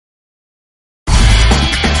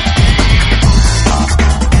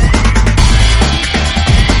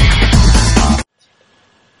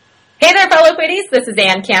This is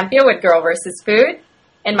Ann Campia with Girl vs. Food,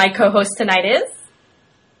 and my co-host tonight is...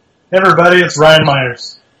 Hey everybody, it's Ryan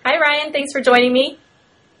Myers. Hi Ryan, thanks for joining me.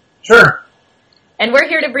 Sure. And we're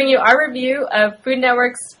here to bring you our review of Food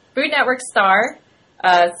Network Star,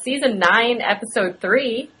 Season 9, Episode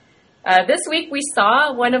 3. This week we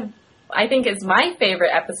saw one of, I think is my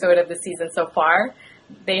favorite episode of the season so far.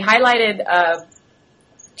 They highlighted a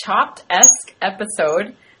Chopped-esque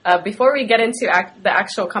episode. Before we get into the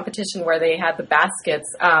actual competition where they had the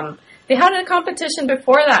baskets, they had a competition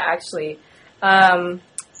before that, actually,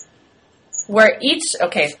 where each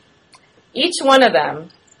one of them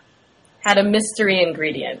had a mystery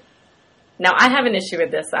ingredient. Now, I have an issue with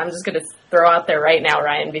this. I'm just going to throw out there right now,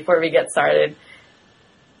 Ryan, before we get started.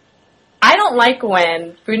 I don't like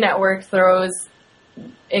when Food Network throws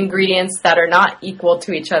ingredients that are not equal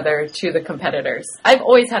to each other to the competitors. I've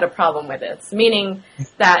always had a problem with this, meaning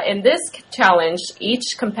that in this challenge,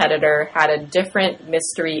 each competitor had a different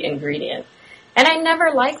mystery ingredient. And I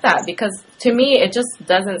never like that because to me, it just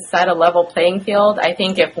doesn't set a level playing field. I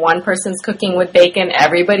think if one person's cooking with bacon,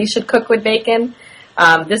 everybody should cook with bacon.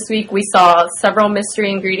 This week we saw several mystery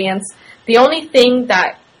ingredients. The only thing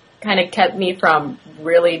that kind of kept me from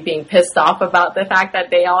really being pissed off about the fact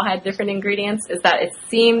that they all had different ingredients is that it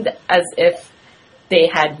seemed as if they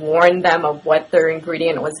had warned them of what their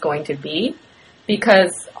ingredient was going to be,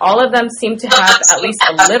 because all of them seemed to have at least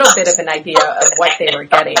a little bit of an idea of what they were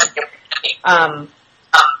getting.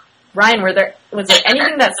 Ryan, was there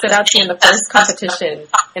anything that stood out to you in the first competition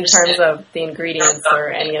in terms of the ingredients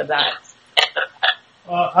or any of that?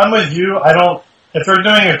 I'm with you. If they're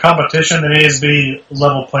doing a competition, it needs to be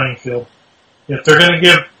level playing field. If they're going to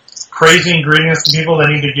give crazy ingredients to people, they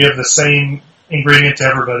need to give the same ingredient to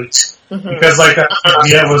everybody. Mm-hmm. Because, like,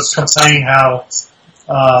 Viet was complaining how,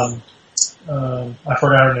 I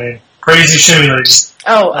forgot her name, Crazy Shimmy Lady.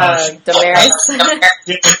 Oh, Damaris.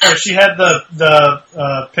 She had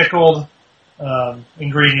the pickled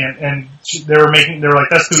ingredient, and they were like,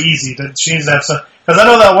 that's too easy. She needs to have some. Because I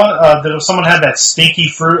know that one, someone had that stinky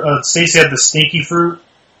fruit. Stacey had the stinky fruit,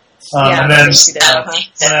 and then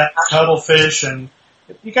cuttlefish, and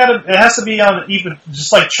it has to be on even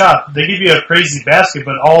just like Chopped. They give you a crazy basket,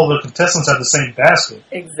 but all the contestants have the same basket.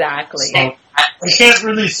 Exactly. So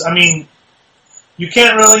you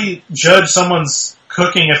can't really judge someone's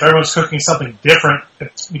cooking if everyone's cooking something different,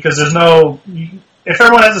 because if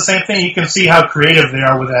everyone has the same thing, you can see how creative they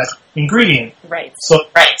are with that ingredient. Right. So,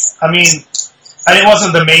 it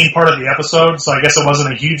wasn't the main part of the episode, so I guess it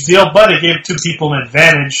wasn't a huge deal, but it gave two people an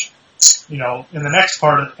advantage, in the next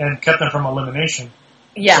part, and kept them from elimination.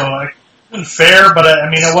 Yeah. So, it wasn't fair, but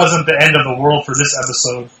it wasn't the end of the world for this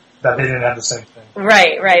episode that they didn't have the same thing.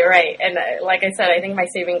 Right. And like I said, I think my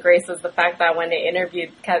saving grace was the fact that when they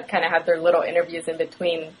interviewed, kind of had their little interviews in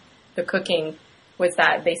between the cooking, was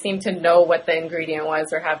that they seemed to know what the ingredient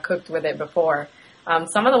was or have cooked with it before.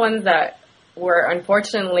 Some of the ones that were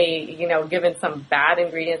unfortunately, given some bad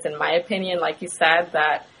ingredients, in my opinion, like you said,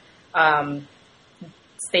 that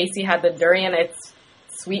Stacey had the durian. It's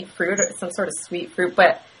sweet fruit, or some sort of sweet fruit,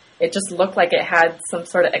 but it just looked like it had some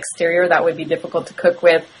sort of exterior that would be difficult to cook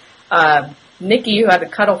with. Nikki, who had the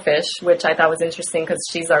cuttlefish, which I thought was interesting because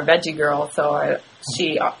she's our veggie girl, so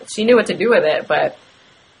she knew what to do with it, but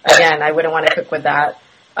again, I wouldn't want to cook with that.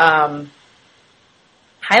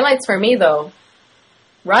 Highlights for me, though,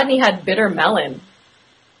 Rodney had bitter melon,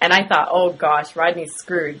 and I thought, oh gosh, Rodney's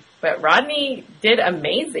screwed. But Rodney did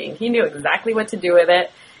amazing. He knew exactly what to do with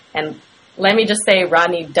it, and let me just say,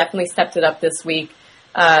 Rodney definitely stepped it up this week.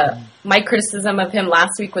 My criticism of him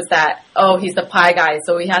last week was that, he's the pie guy,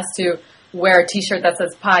 so he has to wear a t-shirt that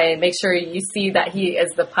says pie, and make sure you see that he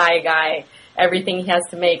is the pie guy. Everything he has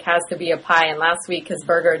to make has to be a pie, and last week his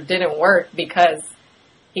burger didn't work because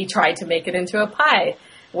he tried to make it into a pie.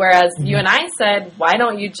 Whereas you and I said, why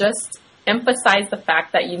don't you just emphasize the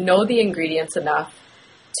fact that you know the ingredients enough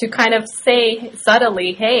to kind of say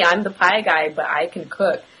subtly, hey, I'm the pie guy, but I can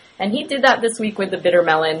cook. And he did that this week with the bitter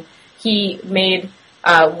melon. He made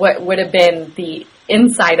what would have been the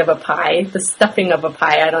inside of a pie, the stuffing of a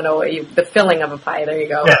pie, the filling of a pie, there you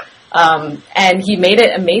go. Yeah. And he made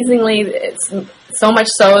it amazingly, so much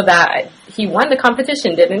so that he won the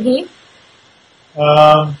competition, didn't he?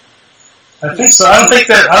 I think so. I don't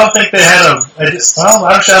think they had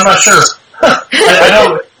actually, I'm not sure. I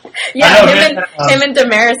know. Yeah, him and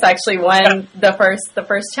Damaris actually won the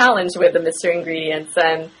first challenge with the mystery ingredients,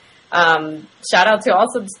 and shout out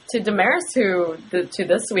to Damaris to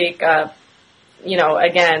this week.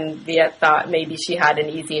 Again, Viet thought maybe she had an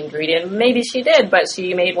easy ingredient. Maybe she did, but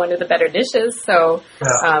she made one of the better dishes, so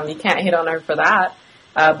you can't hit on her for that.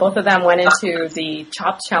 Both of them went into the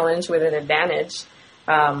Chopped Challenge with an advantage,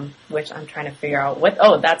 which I'm trying to figure out what.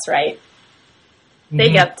 Oh, that's right.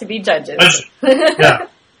 They get to be judges. Yeah.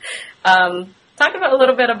 Talk about a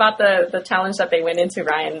little bit about the challenge that they went into,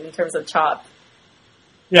 Ryan, in terms of Chopped.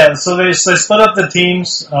 Yeah, so they split up the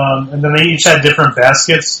teams, and then they each had different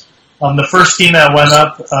baskets. The first team that went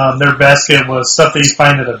up, their basket was stuff that you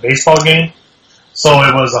find at a baseball game. So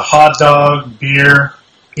it was a hot dog, beer,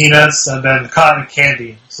 peanuts, and then cotton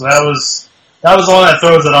candy. So that was the one that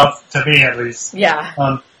throws it off to me, at least. Yeah.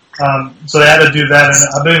 So they had to do that, and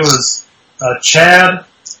I believe it was Chad,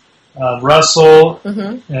 Russell,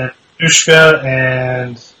 and Danushka,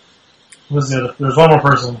 and what was the other? There was one more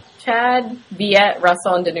person. Chad, Viet,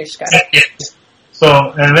 Russell, and Danushka.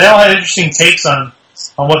 So, and they all had interesting takes on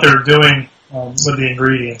what they were doing with the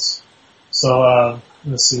ingredients. So,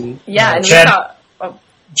 let's see. Yeah, and Chad, we saw... Oh.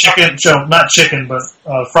 Chicken, not chicken, but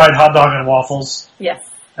fried hot dog and waffles. Yes.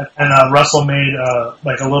 And Russell made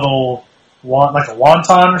like a little, like a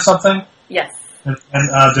wonton or something. Yes. And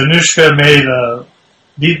Danushka made a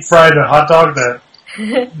deep fried hot dog that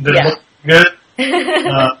didn't look good.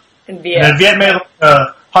 And Viet made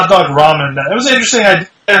hot dog ramen. It was an interesting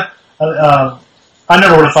idea. I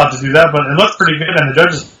never would have thought to do that, but it looked pretty good, and the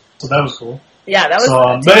judges, so that was cool. Yeah, that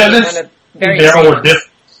was very they all were different.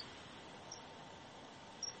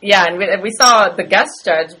 Yeah, and we saw the guest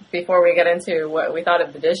judge before we get into what we thought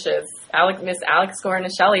of the dishes. Miss Alex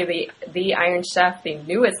Gornishelli, the Iron Chef, the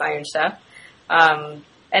newest Iron Chef,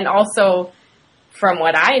 and also from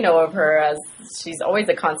what I know of her, as she's always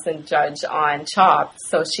a constant judge on Chopped,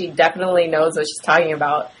 so she definitely knows what she's talking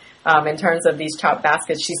about in terms of these Chopped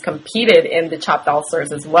baskets. She's competed in the Chopped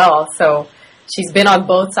All-Stars as well, so she's been on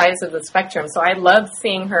both sides of the spectrum. So I love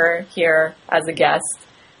seeing her here as a guest.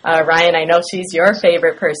 Ryan, I know she's your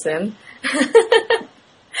favorite person.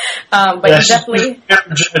 But yeah,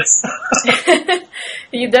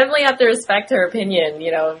 you definitely have to respect her opinion.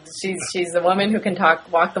 You know, she's a woman who can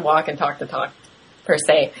walk the walk and talk the talk, per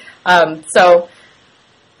se. So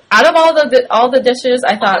out of all the dishes,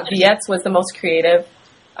 I thought Viet's was the most creative.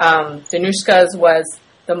 Danushka's was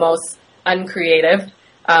the most uncreative.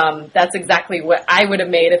 That's exactly what I would have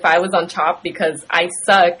made if I was on Chopped, because I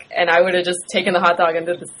suck, and I would have just taken the hot dog and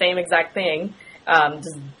did the same exact thing,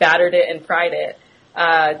 just battered it and fried it.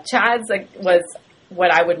 Chad's was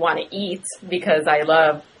what I would want to eat because I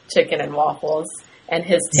love chicken and waffles, and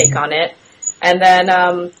his take on it. And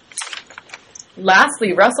then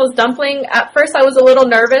lastly, Russell's dumpling. At first I was a little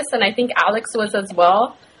nervous, and I think Alex was as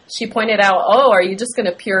well. She pointed out, oh, are you just going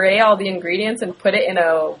to puree all the ingredients and put it in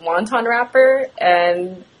a wonton wrapper?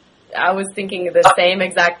 And I was thinking the same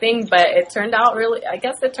exact thing, but it turned out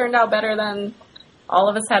it turned out better than all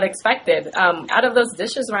of us had expected. Out of those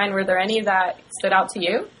dishes, Ryan, were there any that stood out to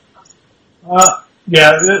you?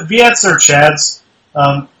 Yeah, Viet's or Chad's.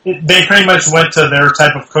 They pretty much went to their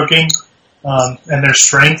type of cooking and their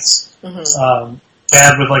strengths.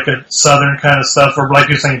 Chad with like a southern kind of stuff, or like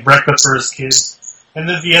you're saying, breakfast for his kids. And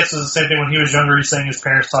then Viet's is the same thing. When he was younger, he's saying his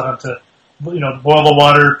parents taught him to, boil the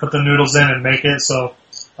water, put the noodles in, and make it. So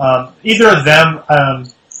either of them,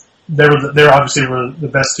 they obviously were the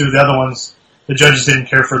best two. The other ones, the judges didn't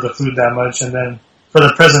care for the food that much. And then for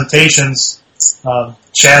the presentations,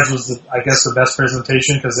 Chad's was the best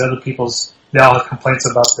presentation, because the other people's, they all had complaints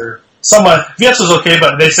about their Viet's was okay,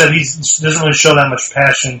 but they said he doesn't really show that much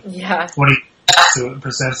passion when he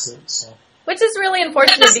presents it. So. Which is really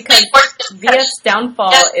unfortunate, because Viet's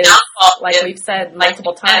downfall is, like we've said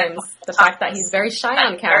multiple times, the fact that he's very shy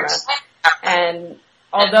on camera. And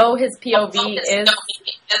although his POV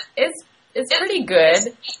is pretty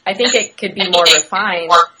good, I think it could be more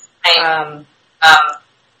refined.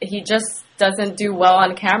 He just doesn't do well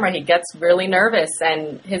on camera. He gets really nervous,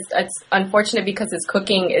 and it's unfortunate because his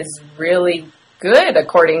cooking is really good,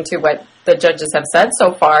 according to what the judges have said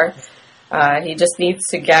so far. He just needs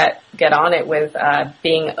to get on it with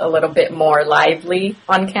being a little bit more lively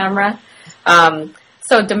on camera.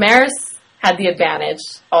 So Damaris had the advantage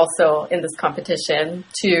also in this competition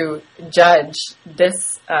to judge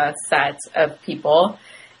this set of people.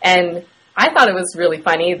 And I thought it was really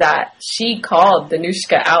funny that she called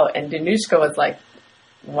Danushka out, and Danushka was like,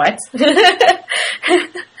 what?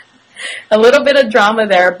 A little bit of drama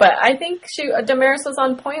there, but I think Damaris was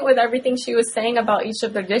on point with everything she was saying about each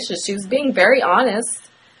of their dishes. She was being very honest.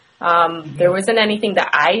 There wasn't anything that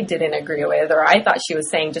I didn't agree with, or I thought she was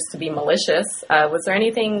saying just to be malicious. Was there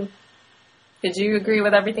anything? Did you agree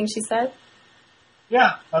with everything she said?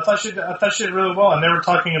 Yeah, I thought she did really well, and they were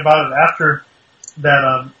talking about it after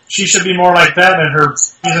that. She should be more like that in her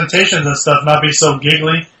presentations and stuff, not be so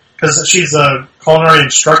giggly, because she's a culinary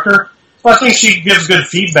instructor. Well, I think she gives good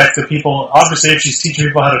feedback to people. Obviously, if she's teaching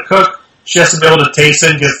people how to cook, she has to be able to taste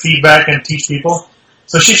it and give feedback and teach people.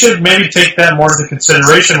 So she should maybe take that more into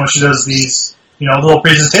consideration when she does these, little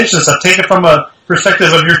presentations and stuff. Take it from a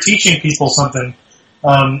perspective of you're teaching people something,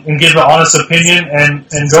 and give an honest opinion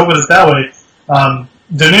and go with it that way.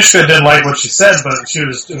 Danushka didn't like what she said, but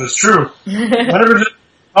it was true. Whenever she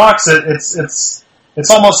talks, it's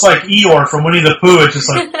almost like Eeyore from Winnie the Pooh. It's just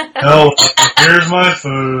like, no, here's my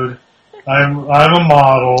food. I'm a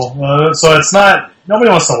model. So it's not, nobody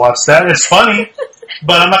wants to watch that. It's funny,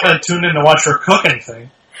 but I'm not going to tune in to watch her cook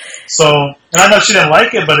anything. So, and I know she didn't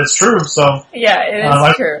like it, but it's true. So yeah, it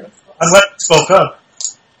is true. I'm glad she spoke up.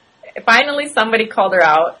 Finally, somebody called her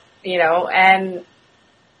out, and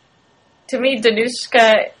to me,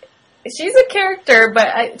 Danushka, she's a character, but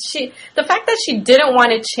the fact that she didn't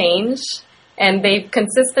want to change, and they've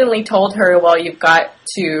consistently told her, well, you've got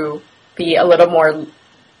to be a little more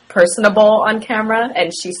personable on camera,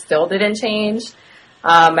 and she still didn't change.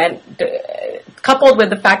 And coupled with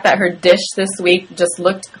the fact that her dish this week just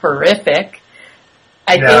looked horrific,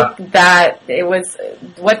 I think that it was,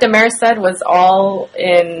 what Damaris said was all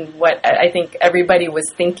in what I think everybody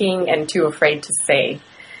was thinking and too afraid to say.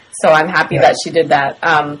 So I'm happy that she did that.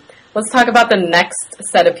 Let's talk about the next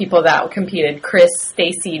set of people that competed. Chris,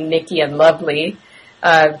 Stacy, Nikki, and Lovely.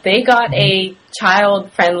 They got a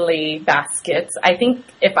child-friendly baskets. I think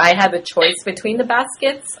if I had the choice between the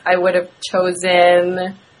baskets, I would have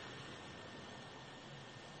chosen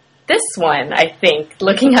this one, I think,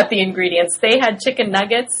 looking at the ingredients. They had chicken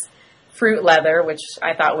nuggets, fruit leather, which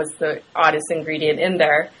I thought was the oddest ingredient in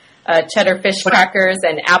there, cheddar fish crackers,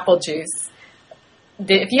 and apple juice.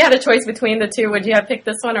 If you had a choice between the two, would you have picked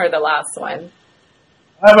this one or the last one?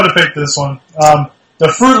 I would have picked this one. The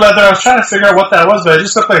fruit leather, I was trying to figure out what that was, but it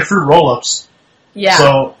just looked like fruit roll-ups. Yeah.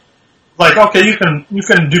 So, okay, you can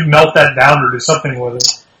melt that down or do something with it.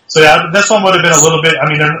 So yeah, this one would have been a little bit,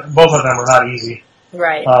 both of them were not easy.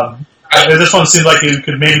 Right. This one seemed like you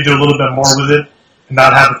could maybe do a little bit more with it and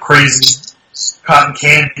not have a crazy cotton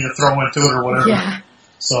candy to throw into it or whatever. Yeah.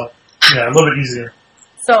 So, yeah, a little bit easier.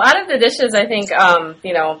 So out of the dishes, I think,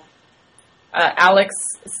 Alex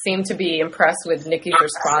seemed to be impressed with Nikki's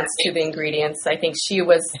response to the ingredients. I think she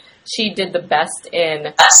did the best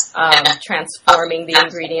in transforming the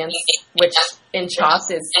ingredients, which in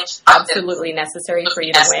Chopped is absolutely necessary for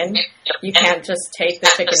you to win. You can't just take the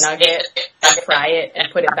chicken nugget and fry it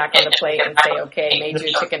and put it back on the plate and say, okay, made you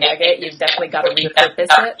a chicken nugget. You've definitely got to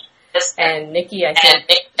repurpose it. And Nikki, I think,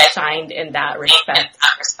 shined in that respect.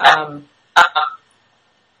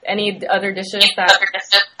 Any other dishes that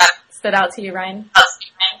stood out to you, Ryan?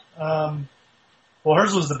 Well,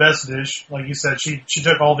 hers was the best dish. Like you said, she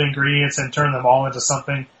took all the ingredients and turned them all into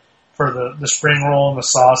something for the spring roll and the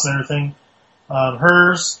sauce and everything.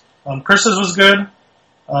 Chris's was good.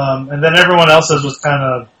 And then everyone else's was kind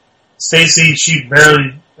of, Stacy, she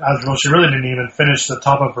really didn't even finish the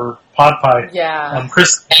top of her pot pie. Yeah.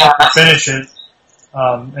 Chris had to finish it,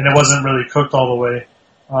 and it wasn't really cooked all the way.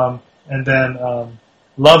 And then,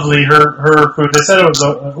 Lovely, her food, they said it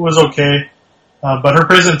was okay. But her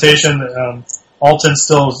presentation, Alton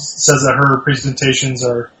still says that her presentations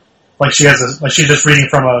are like she's just reading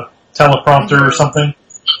from a teleprompter or something.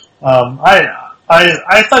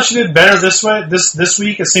 I thought she did better this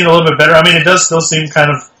week. It seemed a little bit better. It does still seem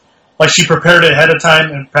kind of like she prepared it ahead of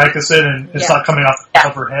time and practiced it, and it's not coming off the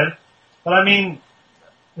top of her head. But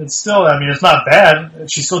it's still, it's not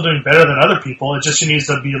bad. She's still doing better than other people. It's just she needs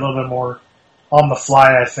to be a little bit more on the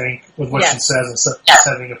fly, I think, with what she says instead of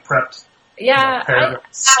having it prepped. Yeah,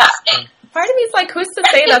 part of me is like, who's to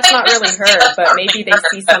say that's not really her? But maybe they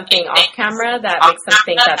see something off camera that makes them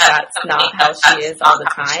think that that's not how she is all the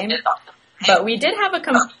time. But we did have a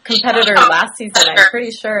competitor last season, I'm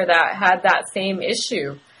pretty sure, that had that same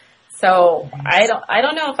issue. So I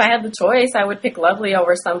don't know if I had the choice, I would pick Lovely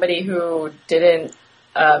over somebody who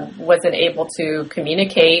wasn't able to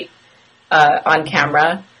communicate on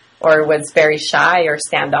camera or was very shy or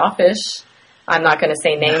standoffish. I'm not going to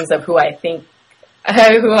say names of who I'm thinking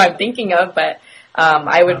of, but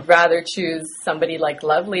I would rather choose somebody like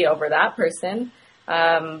Lovely over that person.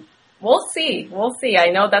 We'll see. I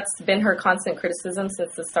know that's been her constant criticism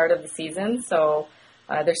since the start of the season, so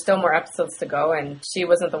there's still more episodes to go, and she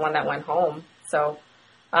wasn't the one that went home. So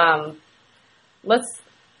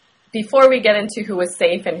before we get into who was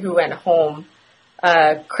safe and who went home,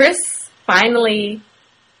 Chris finally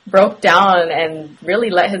broke down and really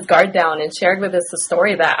let his guard down and shared with us a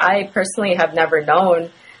story that I personally have never known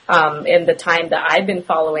in the time that I've been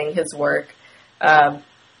following his work.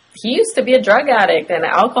 He used to be a drug addict and an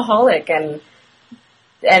alcoholic, and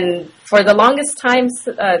and for the longest times,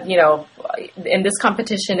 in this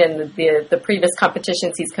competition and the previous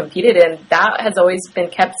competitions he's competed in, that has always been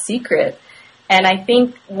kept secret. And I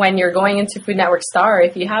think when you're going into Food Network Star,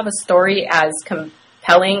 if you have a story as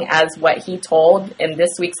compelling as what he told in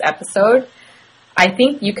this week's episode, I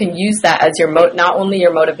think you can use that as not only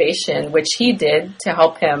your motivation, which he did to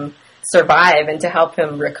help him survive and to help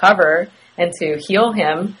him recover and to heal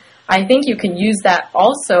him. I think you can use that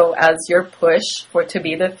also as your push to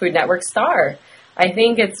be the Food Network Star. I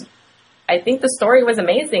think the story was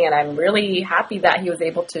amazing, and I'm really happy that he was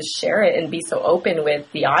able to share it and be so open with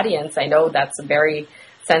the audience. I know that's a very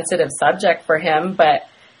sensitive subject for him, but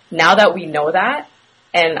now that we know that,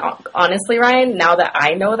 and honestly, Ryan, now that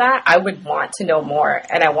I know that, I would want to know more,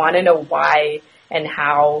 and I want to know why and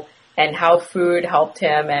how food helped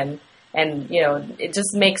him, and it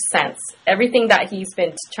just makes sense. Everything that he's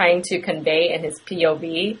been trying to convey in his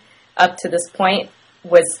POV up to this point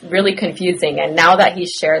was really confusing. And now that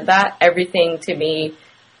he's shared that, everything to me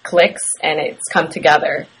clicks and it's come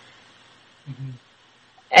together. Mm-hmm.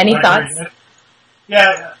 Any thoughts?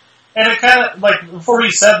 Yeah. And it kind of, before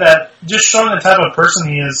he said that, just showing the type of person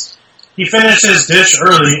he is, he finished his dish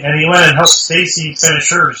early and he went and helped Stacy finish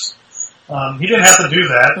hers. He didn't have to do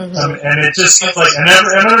that, and it just seems like. And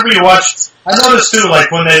whenever you watch, I noticed too,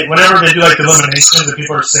 whenever they do the eliminations, if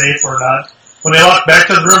people are safe or not, when they walk back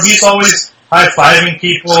to the room, he's always high-fiving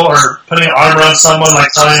people or putting an arm around someone,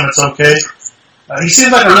 telling them it's okay. He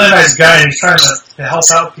seems like a really nice guy, and he's trying to help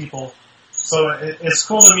out people. So it's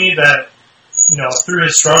cool to me that through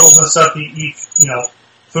his struggles and stuff, he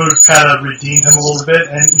food kind of redeemed him a little bit,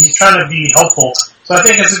 and he's trying to be helpful. So I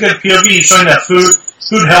think it's a good POV. He's showing that food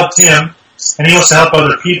helped him. And he wants to help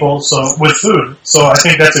other people, with food. So I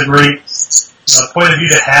think that's a great point of view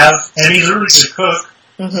to have. And he's a really good cook.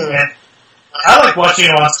 Mm-hmm. And I like watching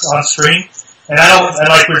him on screen. And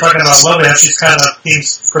like we were talking about Lovely, how she's kind of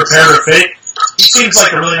seems prepared or fake. He seems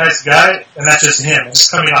like a really nice guy, and that's just him. It's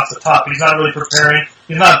coming off the top. He's not really preparing.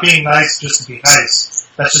 He's not being nice just to be nice.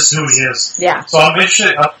 That's just who he is. Yeah. So I'm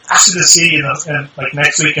interested to see, and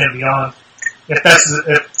next week and beyond, if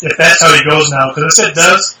that's how he goes now. Because if it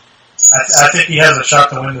does, I think he has a shot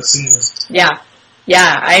to win this season. Yeah,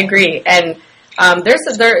 I agree. And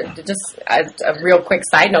just a real quick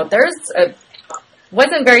side note.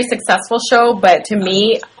 Wasn't a very successful show, but to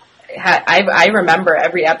me, I remember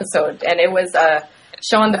every episode, and it was a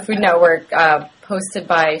show on the Food Network hosted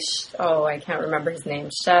by I can't remember his name,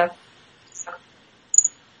 Chef.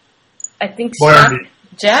 I think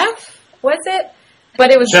Jeff was it? But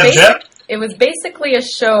it was it was basically a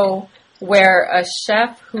show where a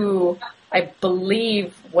chef who I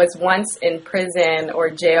believe was once in prison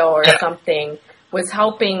or jail or something was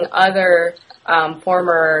helping other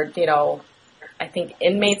former, I think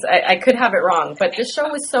inmates. I could have it wrong, but this show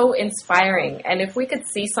was so inspiring. And if we could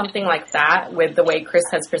see something like that with the way Chris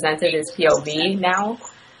has presented his POV now,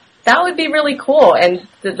 that would be really cool. And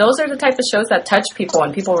those are the type of shows that touch people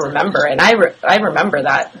and people remember. And I remember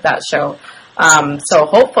that show. So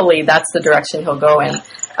hopefully that's the direction he'll go in.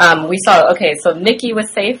 We saw, so Nikki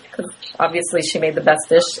was safe because obviously she made the best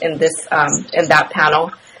dish in in that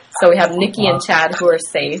panel. So we have Nikki and Chad who are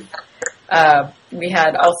safe. We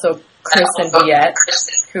had also Chris and Viet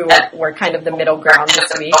who were kind of the middle ground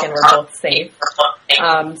this week and were both safe.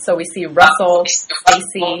 So we see Russell,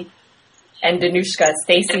 Stacy, and Danushka.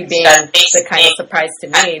 Stacy being the kind of surprise to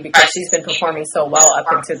me because she's been performing so well up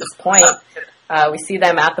until this point. We see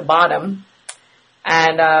them at the bottom.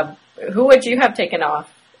 And who would you have taken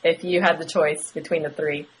off if you had the choice between the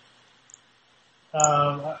three?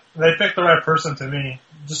 They picked the right person to me,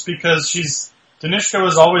 just because Danushka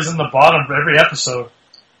was always in the bottom of every episode,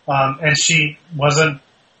 and she wasn't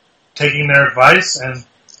taking their advice, and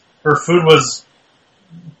her food was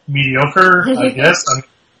mediocre, I guess.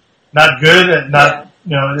 Not good, and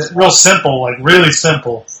real simple, really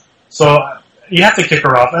simple. So you have to kick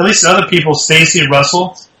her off. At least other people, Stacy,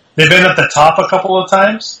 Russell, they've been at the top a couple of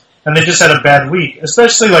times, and they just had a bad week.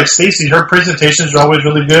 Especially like Stacy, her presentations are always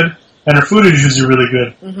really good, and her food is usually really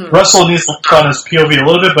good. Mm-hmm. Russell needs to work on his POV a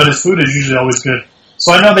little bit, but his food is usually always good.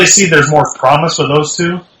 So I know they see there's more promise with those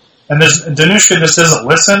two, and Danushka just doesn't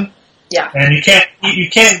listen. Yeah. And you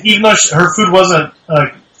can't, even though her food wasn't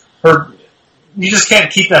you just can't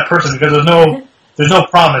keep that person because there's no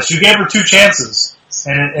promise. You gave her 2 chances,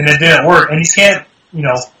 and it didn't work, and you can't,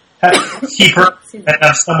 keep her and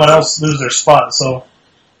have someone else lose their spot. So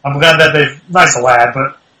I'm glad that nice lad,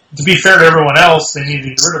 but to be fair to everyone else, they need to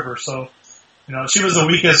get rid of her. So, she was the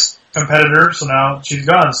weakest competitor, so now she's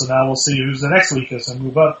gone. So now we'll see who's the next weakest and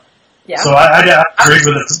move up. Yeah. So I agree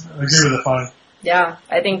with it. Agree with it fine. Yeah,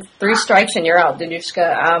 I think 3 strikes and you're out,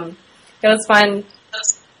 Danushka. It was fun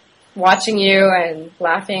watching you and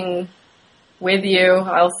laughing with you,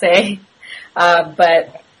 I'll say.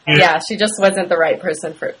 But yeah, she just wasn't the right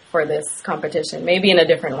person for this competition. Maybe in a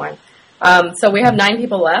different one. So we have 9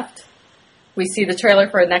 people left. We see the trailer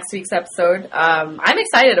for next week's episode. I'm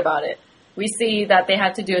excited about it. We see that they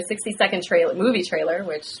had to do a 60-second movie trailer,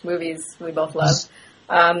 which movies we both love.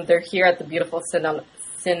 They're here at the beautiful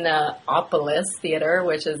Cineopolis Theater,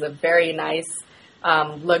 which is a very nice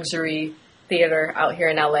luxury theater out here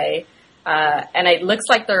in LA. And it looks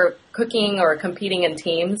like they're cooking or competing in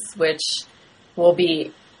teams, which will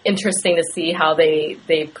be interesting to see how they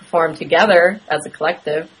perform together as a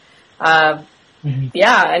collective.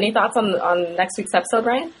 Yeah, any thoughts on next week's episode,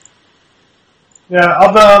 Ryan?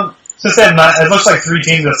 Yeah, since they have 9, it looks like 3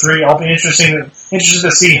 teams of 3. I'll be interested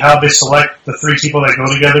to see how they select the 3 people that go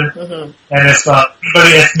together, and if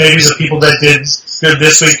maybe the people that did good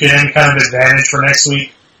this week get any kind of advantage for next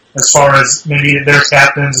week, as far as maybe they're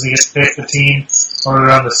captains and they get to pick the team, or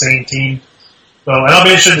they're on the same team. So, and I'll be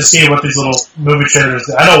interested to see what these little movie trailers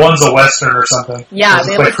do. I know one's a Western or something. Yeah,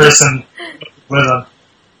 they look like Chris and with them.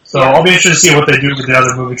 So I'll be interested to see what they do with the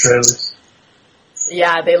other movie trailers.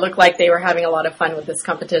 Yeah, they look like they were having a lot of fun with this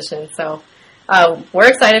competition. So we're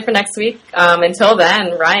excited for next week. Until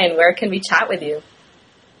then, Ryan, where can we chat with you?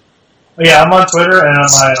 Yeah, I'm on Twitter, and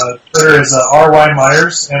my Twitter is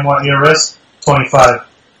RYMyers, MYERS25.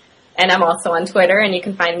 And I'm also on Twitter, and you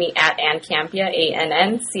can find me at Ancampia,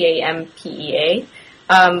 ANNCAMPEA.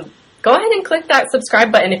 Go ahead and click that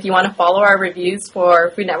subscribe button if you want to follow our reviews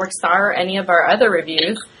for Food Network Star or any of our other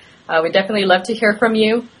reviews. We'd definitely love to hear from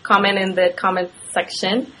you. Comment in the comment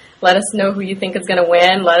section. Let us know who you think is going to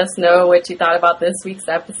win. Let us know what you thought about this week's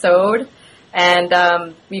episode.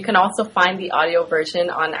 And you can also find the audio version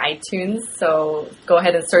on iTunes. So go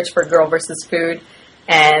ahead and search for Girl vs. Food.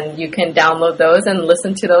 And you can download those and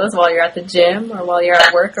listen to those while you're at the gym or while you're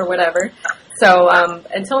at work or whatever. So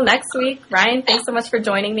until next week, Ryan, thanks so much for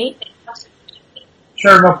joining me.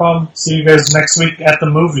 Sure, no problem. See you guys next week at the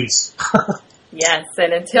movies. Yes,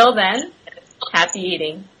 and until then, happy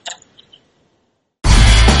eating.